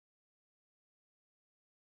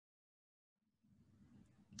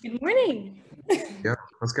Good morning. Yeah,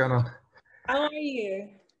 what's going on? How are you?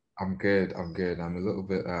 I'm good. I'm good. I'm a little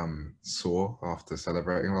bit sore after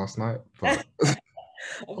celebrating last night, but Of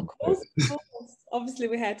I'm good. course, of course. Obviously,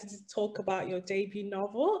 we're here to just talk about your debut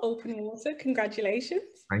novel, Open Water. Congratulations.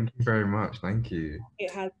 Thank you very much. Thank you.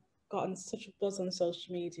 It has gotten such a buzz on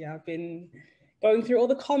social media. I've been going through all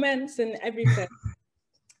the comments and everything.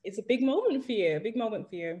 It's a big moment for you, a big moment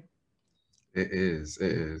for you. It is.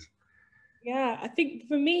 It is. Yeah, I think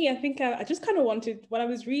for me, I just kind of wanted, when I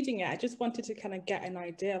was reading it, I just wanted to kind of get an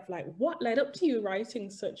idea of like what led up to you writing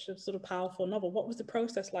such a sort of powerful novel. What was the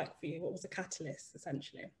process like for you? What was the catalyst,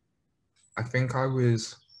 essentially? I think I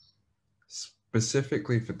was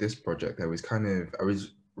specifically for this project, I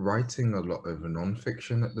was writing a lot of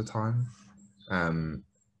non-fiction at the time, um,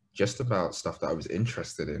 just about stuff that I was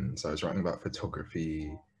interested in. So I was writing about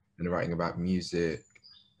photography and writing about music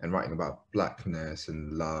and writing about blackness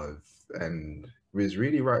and love, and was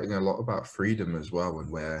really writing a lot about freedom as well,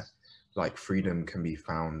 and where like freedom can be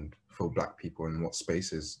found for Black people and what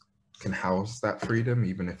spaces can house that freedom,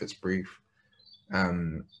 even if it's brief.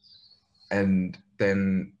 Um, and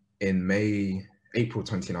then in April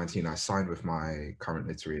 2019, I signed with my current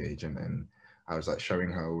literary agent, and I was like showing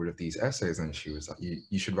her all of these essays, and she was like,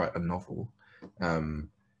 you should write a novel. Um,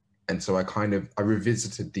 and so I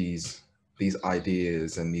revisited these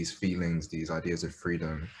ideas and these feelings, these ideas of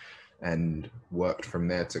freedom, and worked from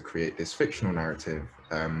there to create this fictional narrative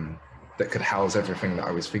that could house everything that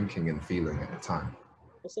I was thinking and feeling at the time.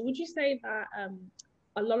 So would you say that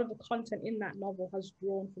a lot of the content in that novel has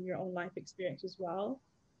drawn from your own life experience as well?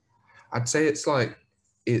 I'd say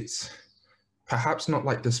it's perhaps not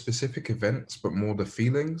like the specific events, but more the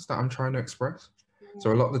feelings that I'm trying to express.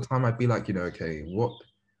 So a lot of the time I'd be like, okay,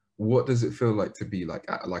 what does it feel like to be like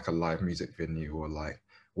at like a live music venue, or like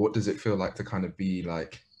what does it feel like to kind of be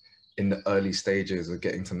like in the early stages of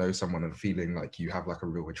getting to know someone and feeling like you have like a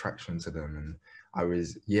real attraction to them. And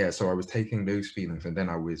so I was taking those feelings, and then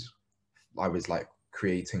I was like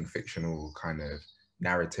creating fictional kind of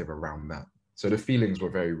narrative around that. So the feelings were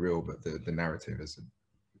very real, but the narrative isn't.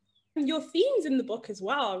 Your themes in the book as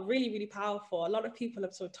well are really, really powerful. A lot of people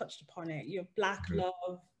have sort of touched upon it. Your Black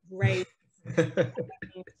love, race,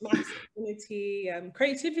 masculinity,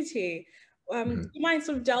 creativity. Do Mhm. you mind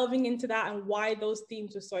sort of delving into that and why those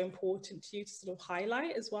themes were so important to you to sort of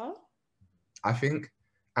highlight as well? I think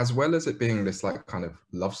as well as it being this like kind of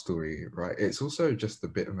love story, right? It's also just a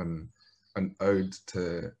bit of an ode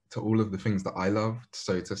to all of the things that I loved.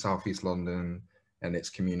 So to Southeast London and its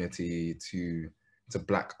community, to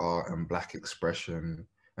Black art and Black expression.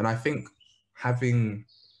 And I think having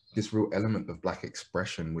this real element of Black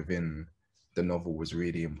expression within the novel was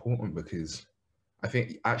really important, because I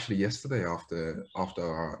think actually yesterday after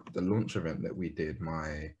the launch event that we did,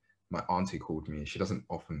 my auntie called me. She doesn't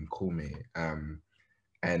often call me,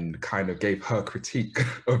 and kind of gave her critique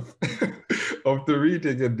of of the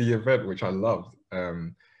reading and the event, which I loved.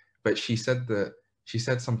 But she said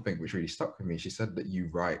something which really stuck with me. She said that you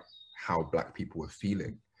write how Black people were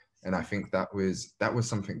feeling, and I think that was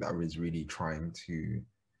something that I was really trying to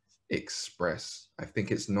express. I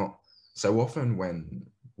think it's not so often when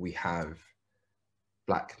we have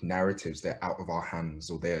Black narratives, they're out of our hands,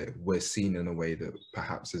 or we're seen in a way that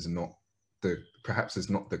perhaps is not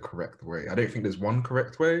the correct way. I don't think there's one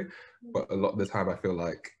correct way, but a lot of the time I feel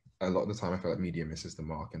like media misses the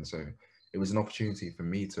mark. And so it was an opportunity for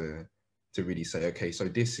me to really say, okay, so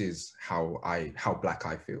this is how Black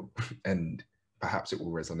I feel, and perhaps it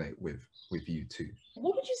will resonate with you too.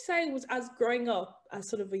 What would you say was, as growing up as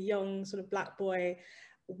sort of a young sort of Black boy,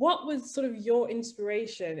 what was sort of your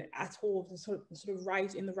inspiration at all to sort of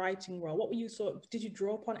write in the writing world? What were you did you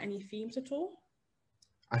draw upon any themes at all?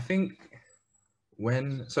 I think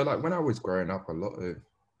when I was growing up, a lot of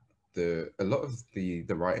the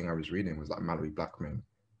writing I was reading was like Mallory Blackman,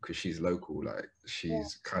 because she's local, like Yeah.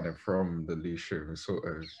 she's kind of from the Lewisham, sort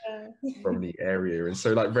of Yeah. from the area, and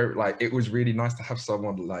so like very like it was really nice to have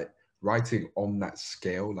someone like writing on that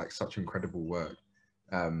scale, like such incredible work,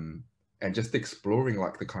 um, and just exploring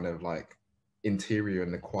like the kind of like interior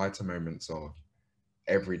and the quieter moments of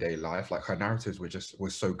everyday life. Like her narratives were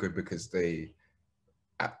so good, because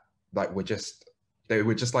uh, like they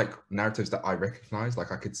were just like narratives that I recognized.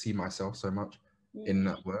 Like I could see myself so much in Mm.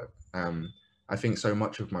 that work. I think so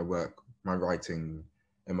much of my work, my writing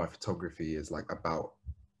and my photography is like about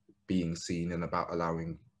being seen and about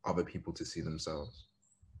allowing other people to see themselves.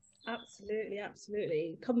 Absolutely,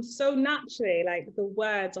 absolutely. It comes so naturally, like the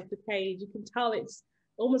words off the page. You can tell it's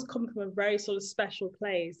almost come from a very sort of special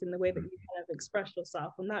place in the way that you kind of express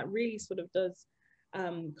yourself. And that really sort of does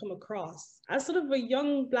come across. As sort of a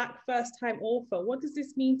young Black first-time author, what does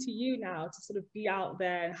this mean to you now to sort of be out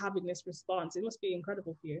there and having this response? It must be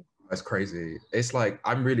incredible for you. That's crazy. It's like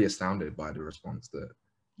I'm really astounded by the response that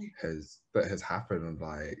has happened. And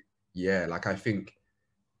like, yeah, like I think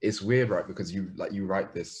it's weird, right? Because you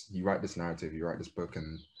write this narrative, you write this book,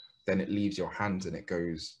 and then it leaves your hands and it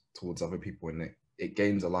goes towards other people, and it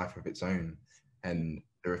gains a life of its own. And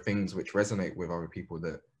there are things which resonate with other people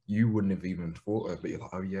that you wouldn't have even thought of, but you're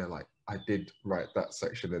like, oh yeah, like I did write that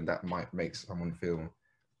section, and that might make someone feel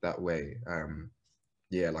that way.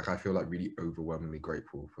 Yeah, like I feel like really overwhelmingly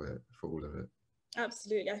grateful for all of it.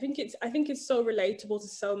 Absolutely. I think it's so relatable to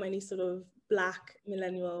so many sort of Black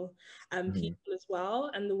millennial people as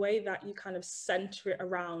well. And the way that you kind of center it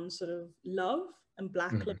around sort of love and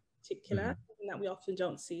Black love in particular, something that we often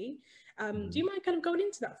don't see. Do you mind kind of going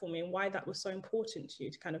into that for me and why that was so important to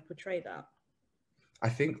you to kind of portray that? I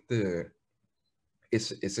think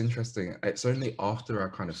it's interesting. It's only after I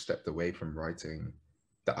kind of stepped away from writing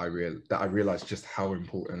that I realized just how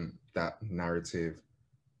important that narrative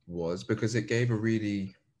was, because it gave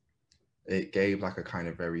like a kind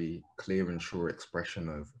of very clear and sure expression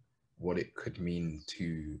of what it could mean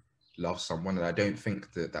to love someone. And I don't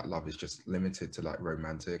think that love is just limited to like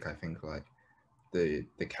romantic. I think like the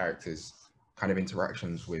character's kind of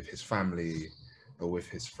interactions with his family or with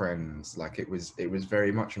his friends, like it was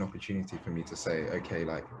very much an opportunity for me to say, okay,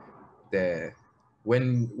 like there,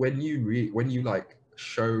 when you like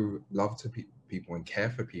show love to people and care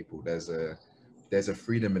for people, there's a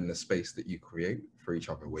freedom in the space that you create for each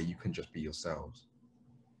other where you can just be yourselves.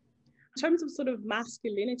 In terms of sort of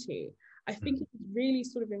masculinity, I think it's really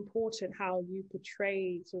sort of important how you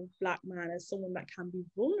portray sort of Black man as someone that can be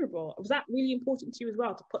vulnerable. Was that really important to you as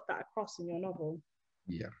well, to put that across in your novel?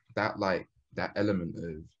 Yeah, that element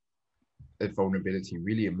of vulnerability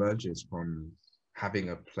really emerges from having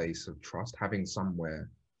a place of trust, having somewhere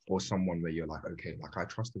or someone where you're like, okay, like I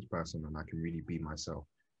trust this person and I can really be myself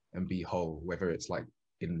and be whole, whether it's like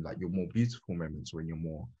in like your more beautiful moments or in your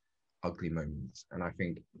more ugly moments. And I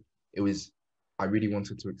think I really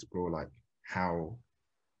wanted to explore like how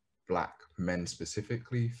Black men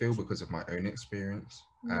specifically feel because of my own experience,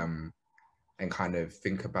 and kind of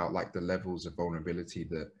think about like the levels of vulnerability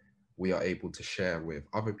that we are able to share with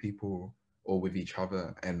other people or with each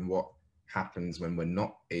other, and what happens when we're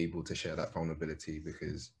not able to share that vulnerability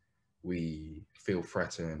because we feel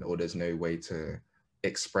threatened or there's no way to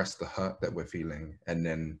express the hurt that we're feeling. And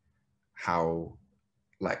then how,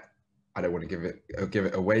 like, I don't want to give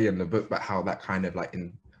it away in the book, but how that kind of like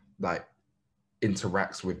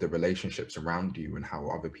interacts with the relationships around you and how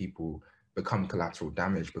other people become collateral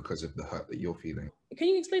damage because of the hurt that you're feeling. Can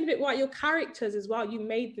you explain a bit why your characters as well, you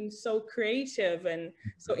made them so creative and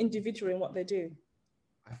so individual in what they do?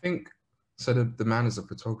 I think so. The man is a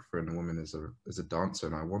photographer and the woman is a dancer,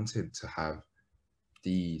 and I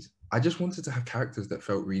just wanted to have characters that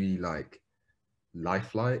felt really like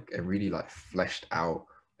lifelike and really like fleshed out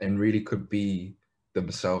and really could be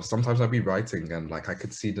themselves. Sometimes I'd be writing and like I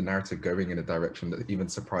could see the narrative going in a direction that even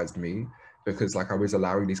surprised me, because like I was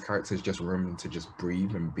allowing these characters just room to just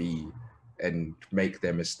breathe and be and make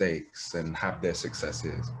their mistakes and have their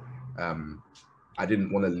successes. I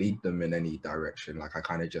didn't want to lead them in any direction. Like I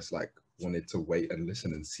kind of just like wanted to wait and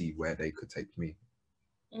listen and see where they could take me.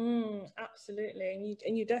 Absolutely,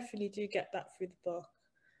 and you definitely do get that through the book.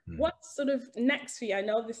 What's sort of next for you? I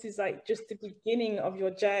know this is like just the beginning of your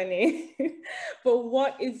journey, but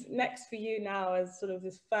what is next for you now as sort of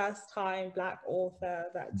this first time Black author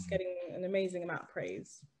that's getting an amazing amount of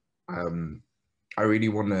praise? I really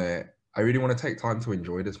want to take time to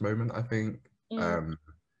enjoy this moment, I think,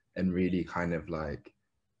 and really kind of like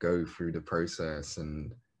go through the process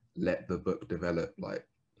and let the book develop like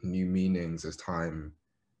new meanings as time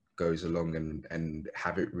goes along, and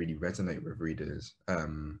have it really resonate with readers.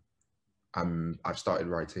 I've started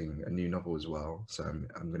writing a new novel as well, so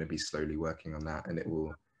I'm going to be slowly working on that, and it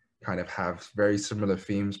will kind of have very similar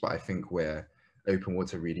themes, but I think where Open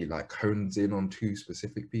Water really like hones in on two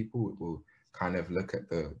specific people, it will kind of look at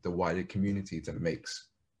the wider community that makes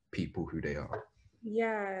people who they are.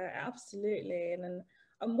 Yeah, absolutely. And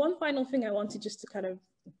one final thing I wanted just to kind of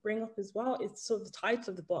bring up as well is sort of the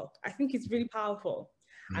title of the book. I think it's really powerful.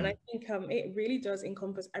 And I think it really does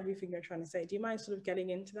encompass everything you're trying to say. Do you mind sort of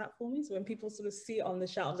getting into that for me? So when people sort of see it on the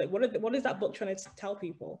shelves, like what is that book trying to tell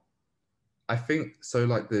people? I think so.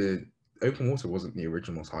 Like the Open Water wasn't the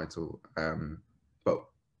original title, but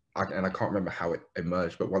I can't remember how it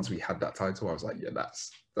emerged. But once we had that title, I was like, yeah,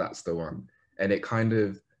 that's the one. And it kind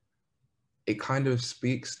of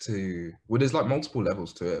speaks to, well, there's like multiple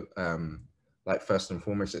levels to it. like first and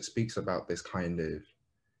foremost, it speaks about this kind of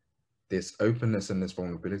this openness and this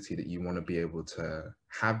vulnerability that you want to be able to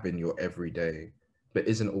have in your everyday, but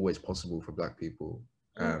isn't always possible for Black people.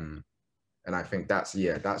 And I think that's,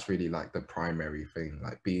 yeah, that's really like the primary thing,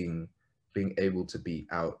 like being able to be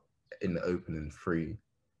out in the open and free,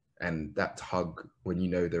 and that tug when you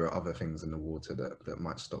know there are other things in the water that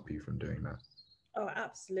might stop you from doing that. Oh,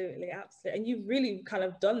 absolutely, absolutely. And you've really kind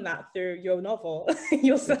of done that through your novel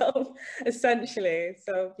yourself, essentially.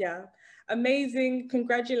 So yeah, amazing.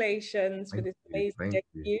 Congratulations for Thank this you. amazing Thank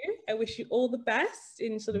you. debut. I wish you all the best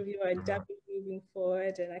in sort Thank of you your so much. endeavors moving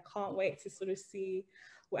forward. And I can't wait to sort of see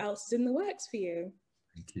what else is in the works for you.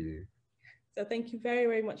 Thank you. So thank you very,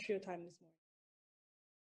 very much for your time this morning.